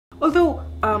Although,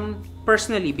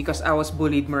 personally, because I was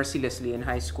bullied mercilessly in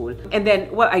high school. And then,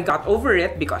 well, I got over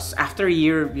it because after a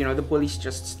year, you know, the bullies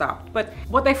just stopped. But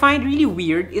what I find really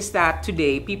weird is that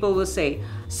today, people will say,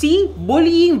 see,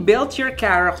 bullying built your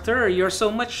character. You're so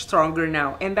much stronger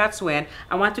now. And that's when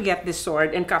I want to get this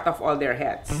sword and cut off all their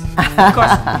heads.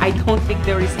 Because I don't think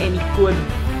there is any good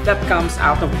that comes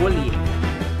out of bullying.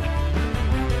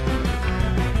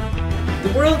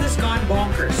 The world has gone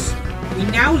bonkers. We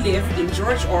now live in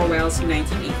George Orwell's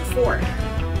 1984.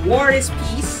 War is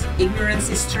peace, ignorance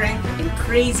is strength, and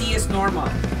crazy is normal.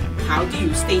 How do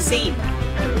you stay sane?